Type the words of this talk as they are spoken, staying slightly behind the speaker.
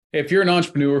If you're an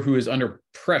entrepreneur who is under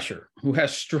pressure, who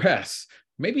has stress,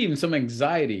 maybe even some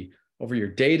anxiety over your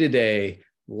day-to-day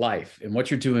life and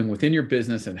what you're doing within your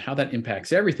business and how that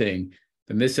impacts everything,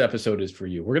 then this episode is for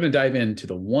you. We're going to dive into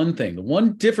the one thing, the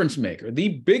one difference maker,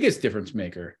 the biggest difference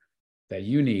maker that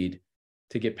you need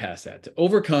to get past that, to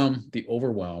overcome the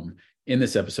overwhelm in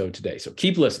this episode today. So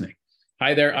keep listening.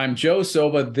 Hi there, I'm Joe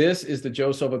Soba. This is the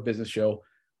Joe Soba Business Show.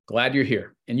 Glad you're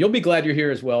here. And you'll be glad you're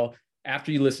here as well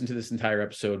after you listen to this entire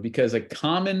episode, because a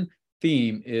common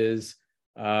theme is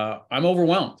I'm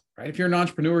overwhelmed, right? If you're an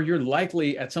entrepreneur, you're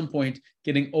likely at some point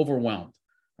getting overwhelmed,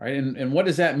 right? And what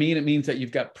does that mean? It means that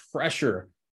you've got pressure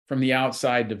from the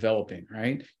outside developing,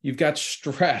 right? You've got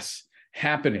stress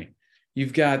happening.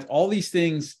 You've got all these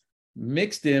things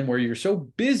mixed in where you're so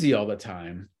busy all the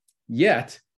time,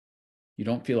 yet you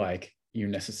don't feel like you're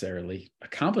necessarily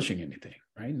accomplishing anything,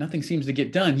 right? Nothing seems to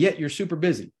get done, yet you're super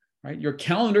busy. Right? Your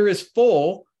calendar is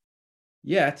full,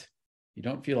 yet you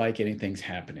don't feel like anything's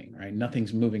happening, right?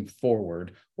 Nothing's moving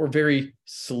forward or very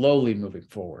slowly moving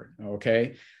forward,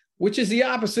 okay? Which is the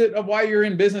opposite of why you're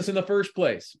in business in the first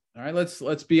place. All right,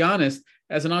 let's be honest.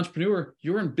 As an entrepreneur,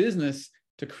 you're in business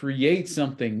to create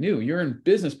something new. You're in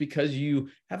business because you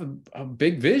have a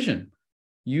big vision.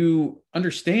 You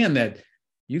understand that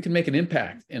you can make an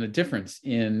impact and a difference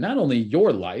in not only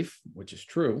your life, which is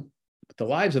true, but the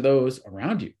lives of those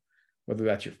around you. Whether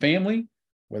that's your family,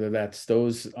 whether that's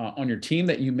those on your team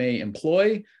that you may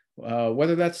employ,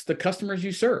 whether that's the customers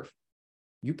you serve,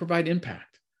 you provide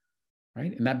impact,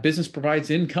 right? And that business provides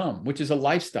income, which is a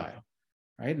lifestyle,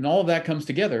 right? And all of that comes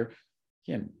together.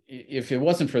 Again, if it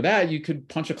wasn't for that, you could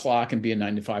punch a clock and be a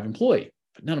 9-to-5 employee,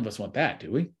 but none of us want that,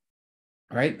 do we?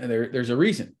 All right? And there's a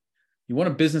reason. You want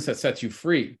a business that sets you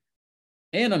free.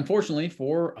 And unfortunately,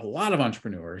 for a lot of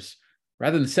entrepreneurs,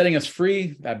 rather than setting us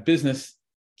free, that business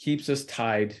keeps us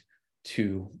tied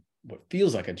to what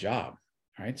feels like a job,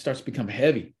 right? It starts to become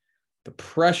heavy. The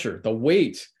pressure, the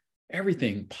weight,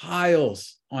 everything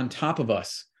piles on top of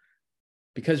us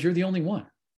because you're the only one.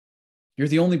 You're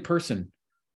the only person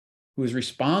who is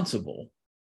responsible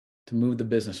to move the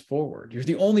business forward. You're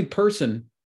the only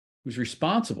person who's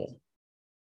responsible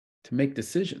to make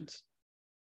decisions.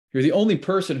 You're the only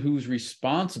person who's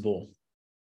responsible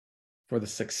for the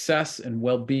success and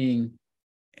well-being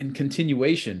and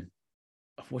continuation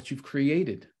of what you've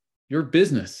created. Your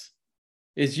business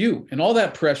is you. And all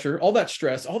that pressure, all that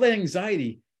stress, all that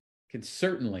anxiety can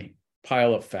certainly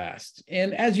pile up fast.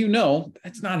 And as you know,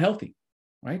 that's not healthy,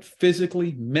 right?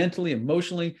 Physically, mentally,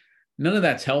 emotionally, none of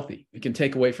that's healthy. It can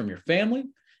take away from your family.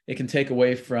 It can take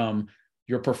away from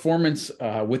your performance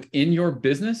within your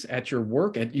business, at your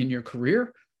work, in your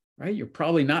career, right? You're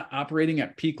probably not operating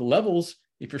at peak levels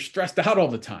if you're stressed out all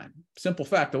the time. Simple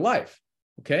fact of life.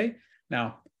 Okay.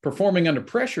 Now, performing under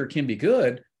pressure can be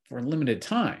good for a limited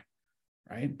time,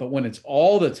 right? But when it's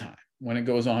all the time, when it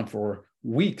goes on for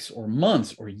weeks or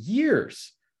months or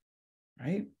years,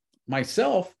 right?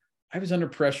 Myself, I was under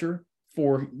pressure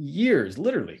for years,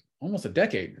 literally almost a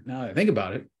decade. Now that I think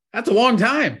about it, that's a long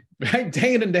time, right?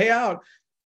 Day in and day out.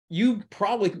 There's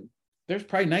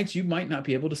probably nights you might not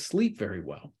be able to sleep very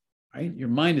well, right? Your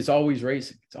mind is always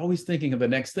racing. It's always thinking of the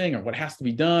next thing or what has to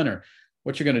be done or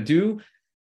what you're going to do.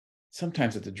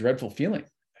 Sometimes it's a dreadful feeling.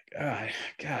 Like,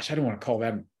 gosh, I don't want to call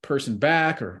that person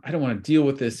back, or I don't want to deal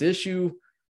with this issue,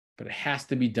 but it has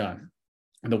to be done.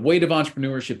 And the weight of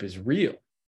entrepreneurship is real.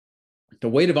 The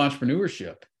weight of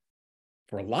entrepreneurship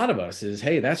for a lot of us is,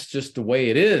 hey, that's just the way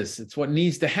it is. It's what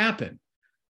needs to happen.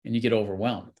 And you get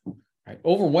overwhelmed, right?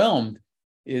 Overwhelmed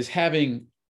is having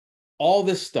all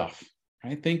this stuff,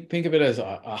 right? Think of it as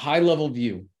a high level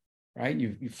view, right?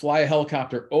 You fly a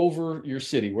helicopter over your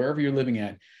city, wherever you're living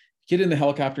at. Get in the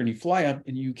helicopter and you fly up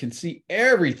and you can see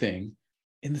everything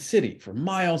in the city for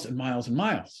miles and miles and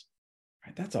miles.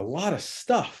 Right? That's a lot of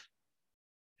stuff.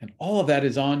 And all of that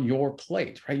is on your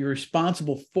plate, right? You're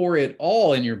responsible for it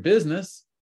all in your business.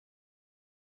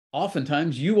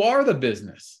 Oftentimes you are the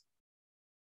business.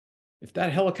 If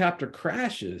that helicopter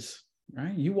crashes,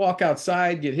 right? You walk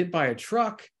outside, get hit by a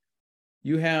truck,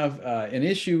 you have an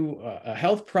issue, a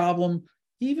health problem,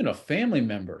 even a family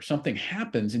member, something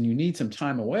happens and you need some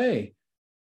time away,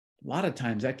 a lot of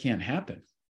times that can't happen.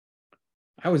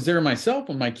 I was there myself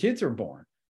when my kids were born,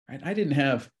 right? I didn't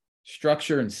have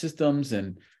structure and systems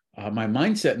and my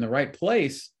mindset in the right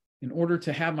place in order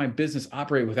to have my business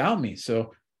operate without me.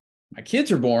 So my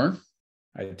kids are born.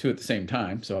 I had two at the same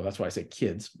time, so that's why I say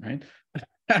kids, right?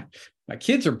 My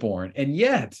kids are born, and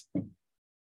yet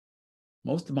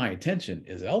most of my attention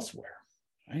is elsewhere.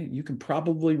 Right? You can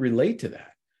probably relate to that.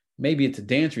 Maybe it's a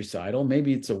dance recital.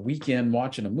 Maybe it's a weekend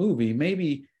watching a movie.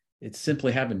 Maybe it's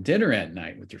simply having dinner at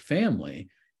night with your family.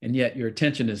 and yet your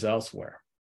attention is elsewhere,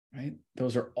 right?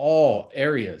 Those are all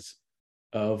areas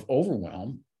of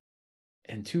overwhelm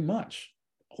and too much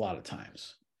a lot of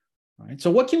times, right?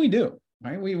 So what can we do,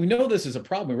 right? We know this is a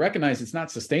problem. We recognize it's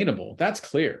not sustainable. That's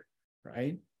clear,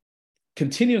 right?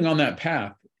 Continuing on that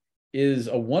path is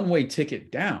a one-way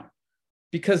ticket down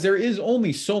because there is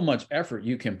only so much effort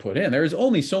you can put in. There is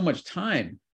only so much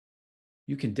time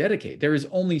you can dedicate. There is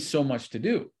only so much to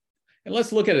do. And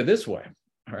let's look at it this way,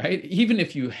 all right? Even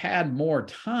if you had more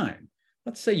time,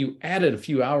 let's say you added a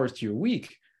few hours to your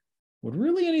week, would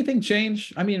really anything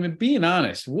change? I mean, being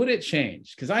honest, would it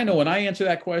change? Because I know when I answer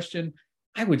that question,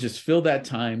 I would just fill that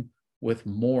time with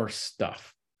more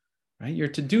stuff, right? Your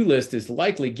to-do list is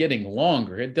likely getting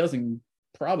longer. It doesn't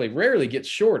probably rarely gets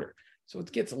shorter. So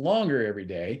it gets longer every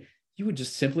day. You would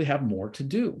just simply have more to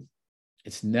do.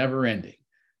 It's never ending,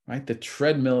 right? The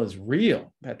treadmill is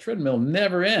real. That treadmill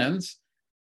never ends,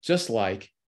 just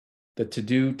like the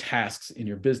to-do tasks in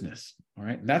your business, all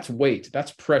right? And that's weight,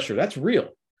 that's pressure, that's real,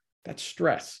 that's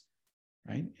stress,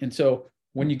 right? And so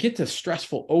when you get to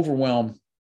stressful overwhelm,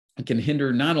 it can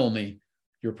hinder not only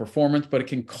your performance, but it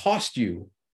can cost you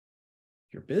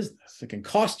your business. It can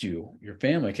cost you your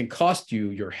family. It can cost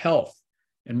you your health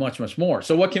and much, much more.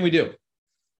 So what can we do?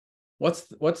 What's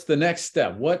the next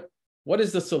step? What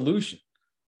is the solution,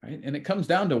 right? And it comes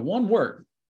down to one word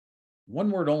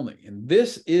only. And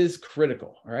this is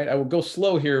critical, all right? I will go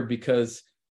slow here because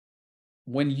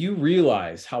when you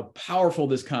realize how powerful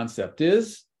this concept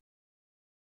is,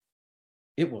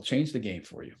 it will change the game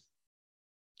for you.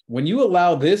 When you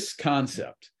allow this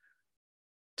concept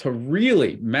to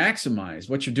really maximize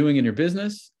what you're doing in your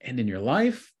business and in your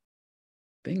life,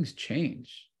 things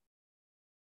change.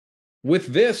 With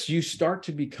this, you start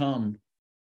to become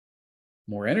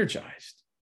more energized.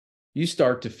 You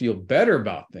start to feel better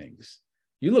about things.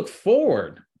 You look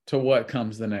forward to what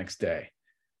comes the next day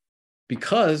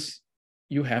because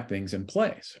you have things in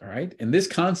place, all right? And this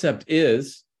concept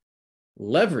is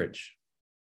leverage.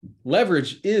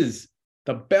 Leverage is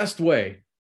the best way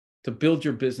to build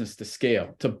your business to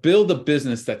scale, to build a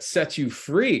business that sets you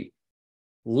free.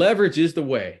 Leverage is the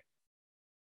way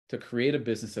to create a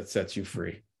business that sets you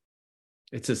free.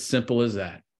 It's as simple as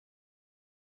that.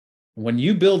 When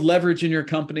you build leverage in your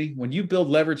company, when you build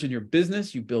leverage in your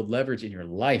business, you build leverage in your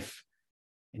life,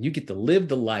 and you get to live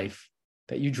the life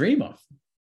that you dream of.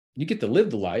 You get to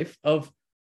live the life of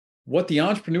what the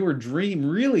entrepreneur dream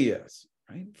really is,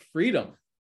 right? Freedom,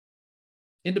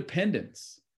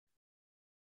 independence,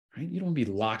 right? You don't want to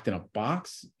be locked in a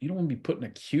box. You don't want to be put in a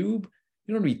cube.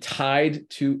 You don't want to be tied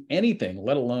to anything,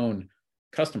 let alone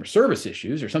customer service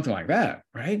issues or something like that,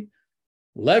 right?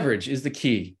 Leverage is the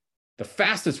key, the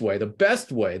fastest way, the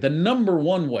best way, the number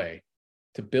one way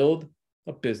to build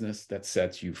a business that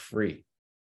sets you free.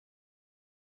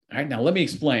 All right, now let me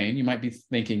explain. You might be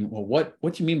thinking, well, what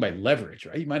do you mean by leverage,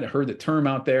 right? You might have heard the term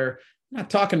out there. I'm not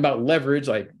talking about leverage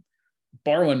like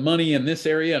borrowing money in this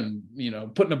area and,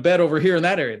 putting a bet over here in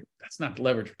that area. That's not the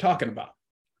leverage we're talking about.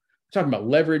 We're talking about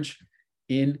leverage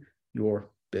in your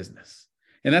business.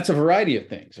 And that's a variety of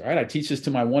things, all right? I teach this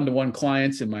to my one-to-one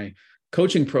clients in my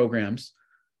coaching programs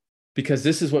because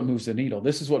this is what moves the needle.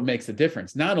 This is what makes the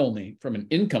difference, not only from an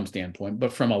income standpoint,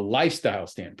 but from a lifestyle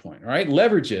standpoint, all right?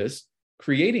 Leverage is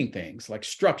creating things like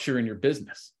structure in your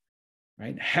business,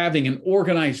 right? Having an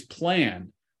organized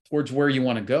plan towards where you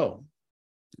want to go,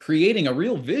 creating a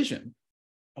real vision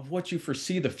of what you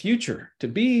foresee the future to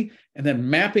be, and then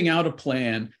mapping out a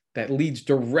plan that leads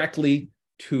directly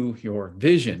to your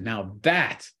vision. Now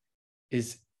that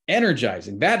is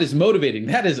energizing. That is motivating.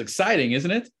 That is exciting,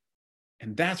 isn't it?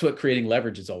 And that's what creating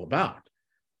leverage is all about,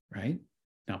 right?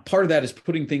 Now, part of that is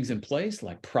putting things in place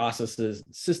like processes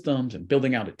and systems and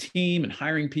building out a team and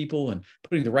hiring people and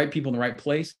putting the right people in the right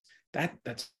place.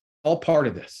 That's all part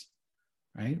of this,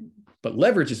 right? But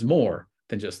leverage is more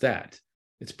than just that.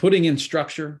 It's putting in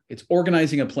structure, it's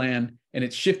organizing a plan, and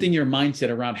it's shifting your mindset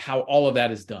around how all of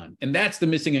that is done. And that's the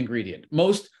missing ingredient.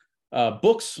 Most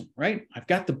books, right? I've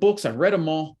got the books, I've read them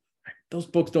all. Those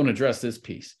books don't address this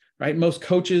piece, right? Most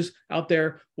coaches out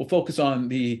there will focus on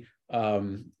the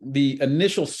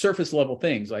initial surface level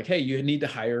things like, hey, you need to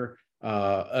hire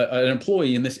an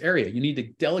employee in this area. You need to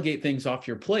delegate things off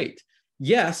your plate.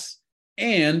 Yes,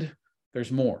 and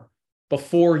there's more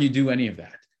before you do any of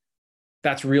that.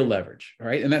 That's real leverage, all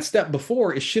right? And that step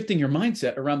before is shifting your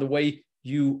mindset around the way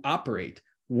you operate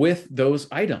with those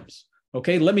items,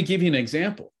 okay? Let me give you an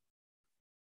example.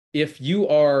 If you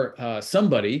are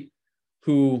somebody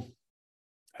who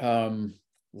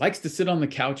likes to sit on the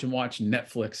couch and watch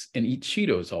Netflix and eat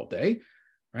Cheetos all day,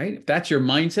 right? If that's your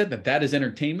mindset, that is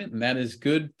entertainment and that is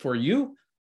good for you,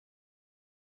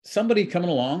 somebody coming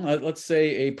along, let's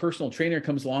say a personal trainer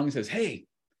comes along and says, hey,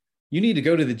 you need to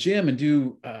go to the gym and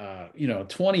do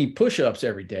 20 push-ups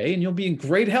every day and you'll be in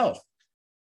great health.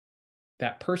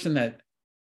 That person that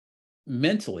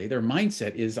mentally, their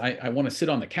mindset is, I want to sit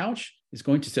on the couch, is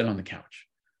going to sit on the couch.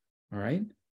 All right.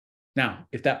 Now,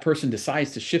 if that person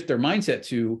decides to shift their mindset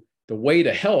to the way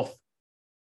to health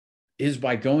is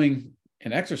by going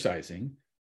and exercising,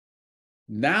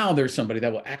 now there's somebody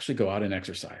that will actually go out and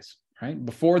exercise, right?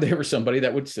 Before they were somebody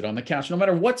that would sit on the couch, no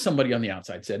matter what somebody on the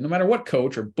outside said, no matter what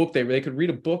coach or book they could read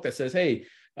a book that says, hey,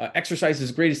 exercise is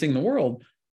the greatest thing in the world.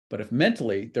 But if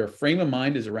mentally their frame of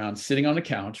mind is around sitting on the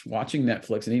couch, watching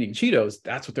Netflix and eating Cheetos,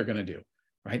 that's what they're going to do,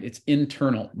 right? It's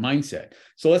internal mindset.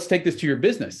 So let's take this to your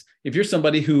business. If you're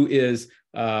somebody who is,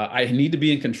 I need to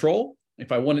be in control.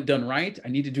 If I want it done right, I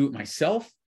need to do it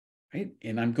myself, right?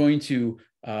 And I'm going to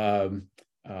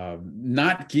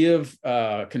not give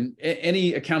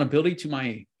any accountability to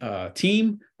my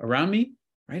team around me,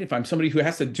 right? If I'm somebody who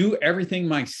has to do everything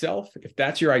myself, if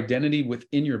that's your identity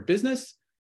within your business,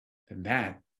 then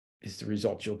that is the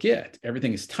result you'll get.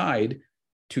 Everything is tied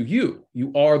to you.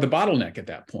 You are the bottleneck at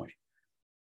that point.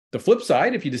 The flip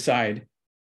side, if you decide,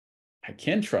 I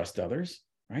can trust others,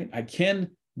 right? I can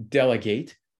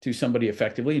delegate to somebody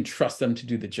effectively and trust them to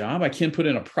do the job. I can put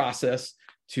in a process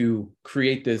to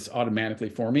create this automatically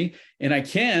for me. And I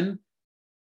can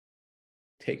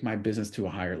take my business to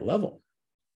a higher level.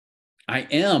 I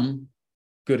am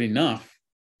good enough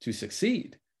to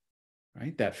succeed,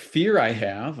 right? That fear I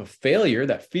have of failure,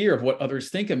 that fear of what others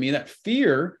think of me, that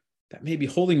fear that may be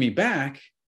holding me back,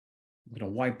 I'm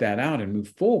going to wipe that out and move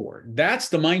forward. That's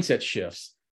the mindset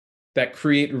shifts that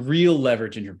create real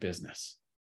leverage in your business.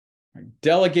 Right?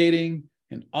 Delegating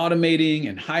and automating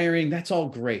and hiring, that's all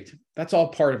great. That's all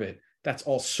part of it. That's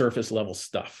all surface level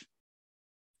stuff.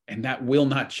 And that will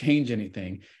not change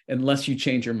anything unless you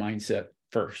change your mindset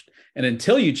first. And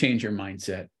until you change your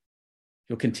mindset,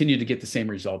 you'll continue to get the same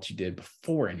results you did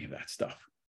before any of that stuff,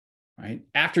 right?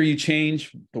 After you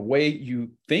change the way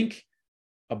you think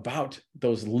about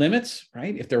those limits,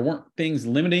 right? If there weren't things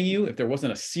limiting you, if there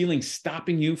wasn't a ceiling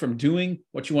stopping you from doing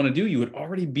what you want to do, you would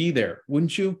already be there,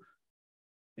 wouldn't you?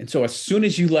 And so as soon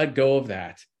as you let go of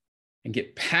that and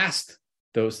get past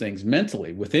those things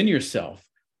mentally within yourself,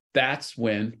 that's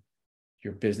when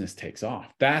your business takes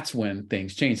off. That's when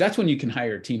things change. That's when you can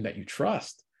hire a team that you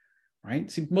trust, right?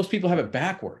 See, most people have it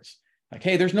backwards. Like,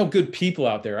 hey, there's no good people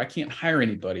out there. I can't hire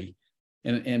anybody.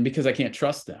 And because I can't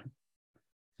trust them.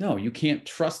 No, you can't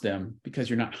trust them because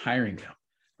you're not hiring them,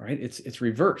 right? It's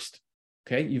reversed,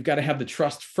 okay? You've got to have the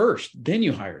trust first, then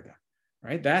you hire them,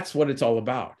 right? That's what it's all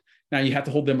about. Now, you have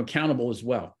to hold them accountable as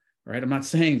well, right? I'm not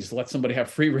saying just let somebody have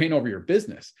free reign over your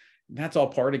business. That's all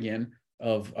part, again,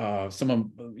 of some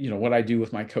of what I do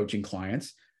with my coaching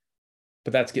clients,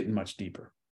 but that's getting much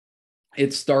deeper.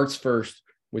 It starts first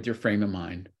with your frame of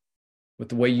mind, with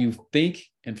the way you think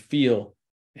and feel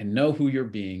and know who you're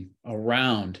being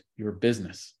around your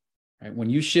business, right? When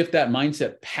you shift that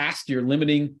mindset past your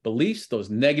limiting beliefs, those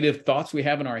negative thoughts we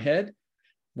have in our head,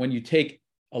 when you take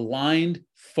aligned,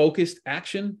 focused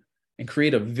action and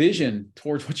create a vision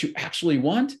towards what you actually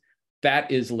want,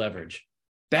 that is leverage.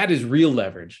 That is real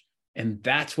leverage. And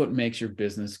that's what makes your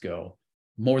business go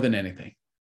more than anything.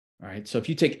 All right. So if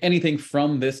you take anything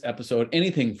from this episode,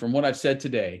 anything from what I've said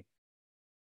today,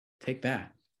 take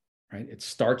that, right? It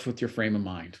starts with your frame of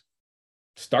mind.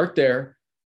 Start there.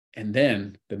 And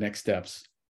then the next steps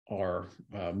are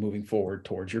moving forward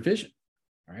towards your vision.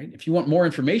 All right. If you want more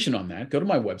information on that, go to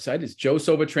my website. It's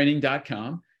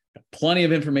joesovatraining.com. Plenty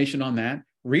of information on that.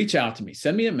 Reach out to me,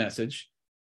 send me a message,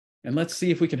 and let's see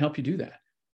if we can help you do that.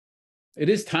 It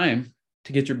is time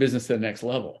to get your business to the next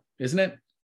level, isn't it?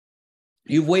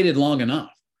 You've waited long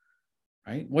enough,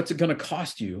 right? What's it going to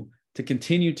cost you to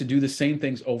continue to do the same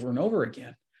things over and over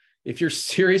again? If you're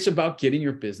serious about getting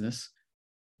your business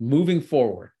moving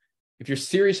forward, if you're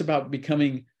serious about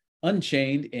becoming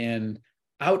unchained and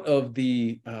out of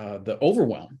the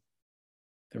overwhelm,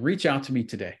 then reach out to me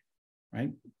today,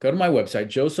 right? Go to my website,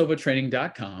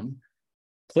 joesovatraining.com,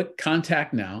 click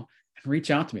contact now, and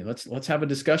reach out to me. Let's have a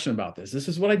discussion about this. This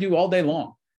is what I do all day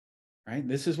long, right?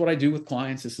 This is what I do with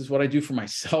clients. This is what I do for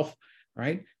myself,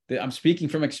 right? I'm speaking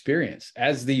from experience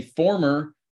as the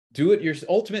former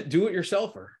ultimate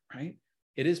do-it-yourselfer, right?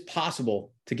 It is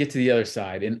possible to get to the other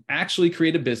side and actually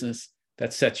create a business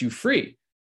that sets you free.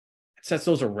 It sets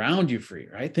those around you free,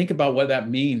 right? Think about what that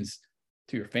means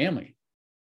to your family,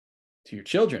 to your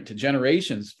children, to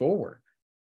generations forward,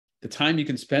 the time you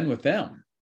can spend with them,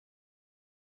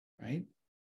 right?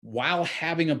 While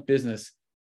having a business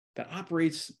that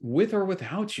operates with or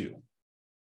without you,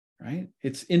 right?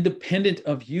 It's independent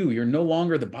of you. You're no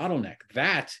longer the bottleneck.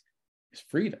 That is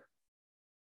freedom.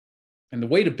 And the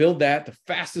way to build that, the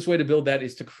fastest way to build that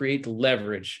is to create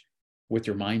leverage with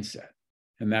your mindset.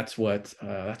 And that's what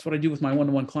I do with my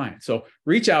one-to-one clients. So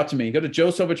reach out to me, go to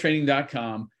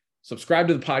joesilvatraining.com, subscribe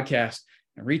to the podcast,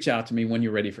 and reach out to me when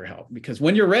you're ready for help. Because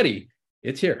when you're ready,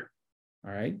 it's here.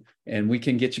 All right. And we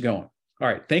can get you going. All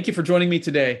right. Thank you for joining me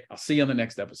today. I'll see you on the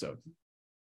next episode.